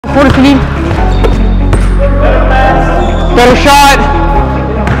Hold if you need. Better shot.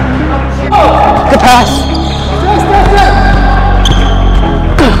 Good pass.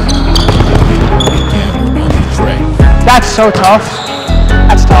 That's so tough.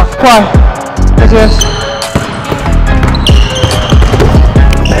 That's tough. Come on. Let's do this.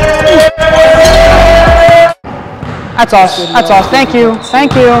 That's awesome. That's awesome. Thank you.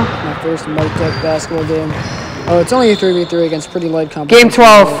 Thank you. My first Mike Tech basketball game. Oh, it's only a 3v3 against pretty light competition. Game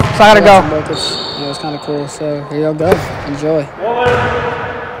 12, so I gotta go. It was kind of cool, so here y'all go. Enjoy.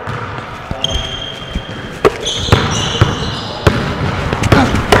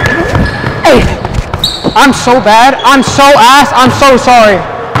 Hey, I'm so bad. I'm so ass. I'm so sorry.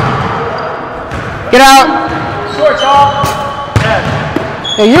 Get out. Short, y'all.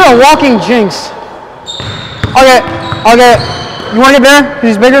 Hey, you're a walking jinx. Okay. You want to get there? Because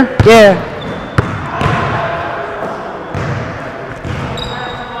he's bigger? Yeah.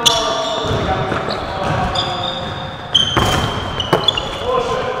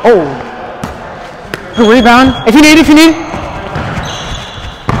 Oh. Good rebound. If you need.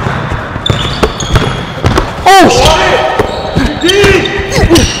 Oh, shit.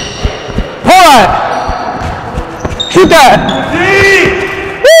 Hold on. Shoot that.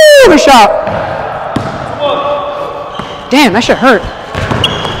 Woo, good shot. Damn, that shit hurt.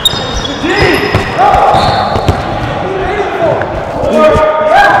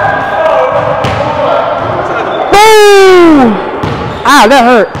 Boom! Ah, that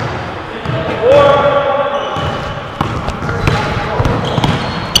hurt.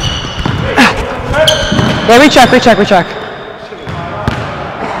 Yeah, recheck.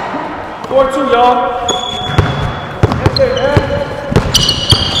 4-2, y'all.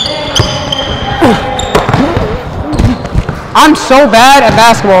 I'm so bad at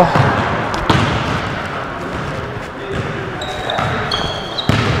basketball.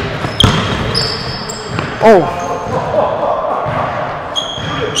 Oh.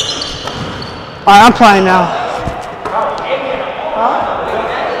 All right, I'm playing now.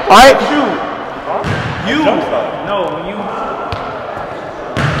 All right. No, you.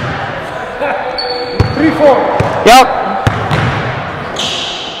 3-4. Yep.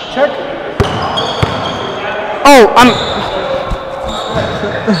 Check. Oh,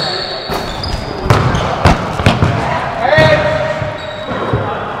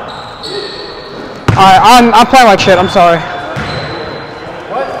 I'm playing like shit. I'm sorry.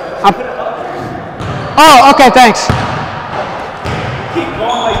 What? Oh, okay. Thanks. Keep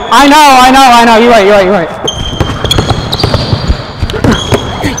going like I know. You're right.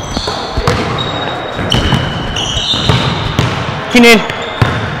 If you need.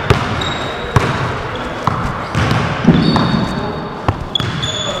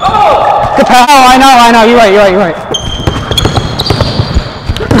 Oh! Good pass. Oh, I know. You're right.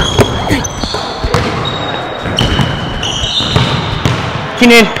 If you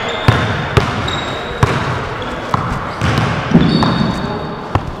need.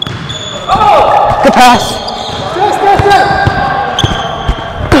 Oh! Good pass.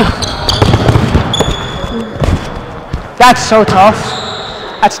 That's so tough.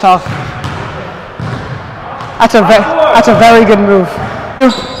 That's tough. That's a very good move.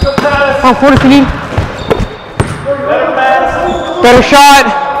 Oh, what if you need? Better shot.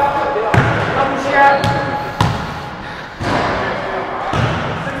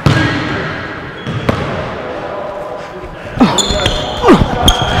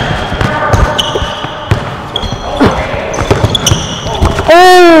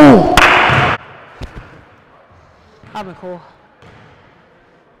 Oh! That'd been cool.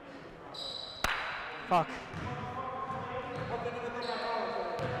 Fuck.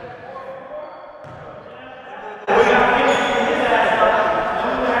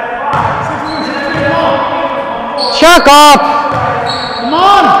 Shut up! Come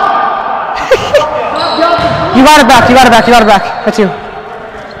on! You got it back. That's you.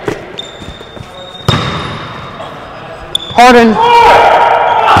 Harden.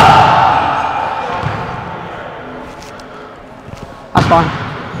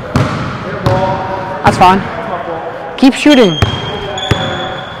 That's fine. Keep shooting.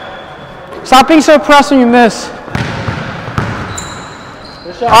 Stop being so pressed when you miss.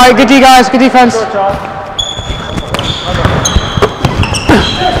 All right, good D, guys. Good defense. You're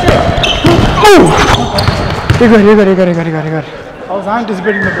good. I was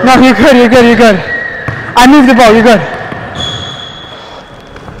anticipating the ball. No, you're good. I moved the ball. You're good.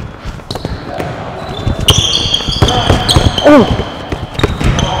 Oh.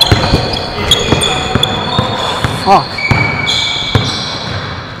 Fuck.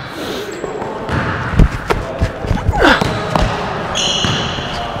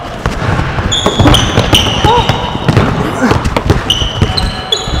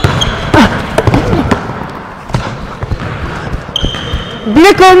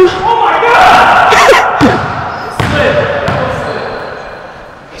 Nick him! Oh my God!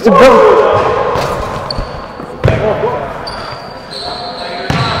 He's a bill.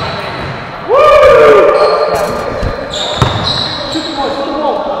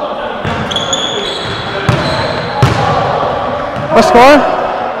 What score?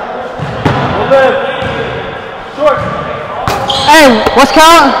 Short. Hey, what's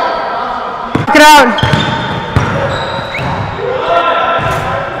count? Knock it out.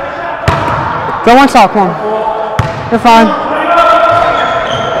 Go one stop, come on. You're fine.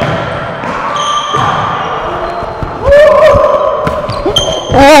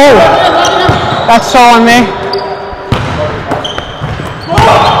 Oh, that's so on me.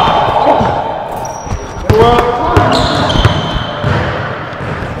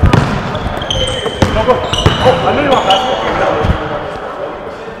 I know you want basketball.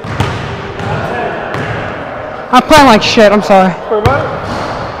 I'm playing like shit, I'm sorry.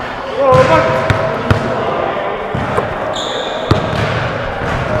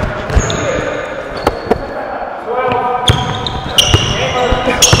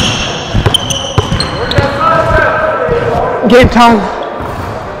 Game time.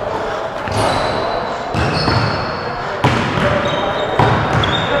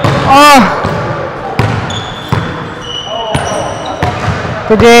 Oh.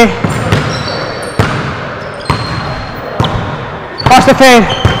 Good day. Watch the fade.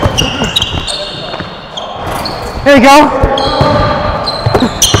 There you go.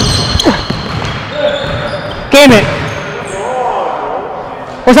 Game it.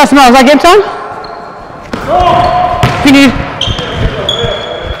 What's that smell? Is that game time? If you need.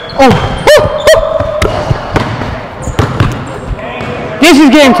 Oh. This is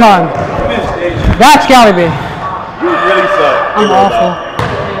game time. That's gotta be. Really suck. I'm awful.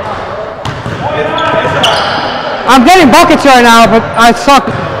 I'm getting buckets right now, but I suck.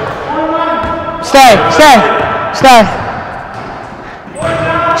 Stay, stay, stay.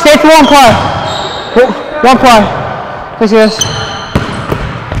 Stay for one play. One play. Please, yes.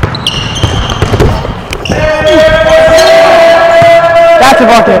 That's a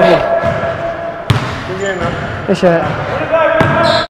bucket. Good shit.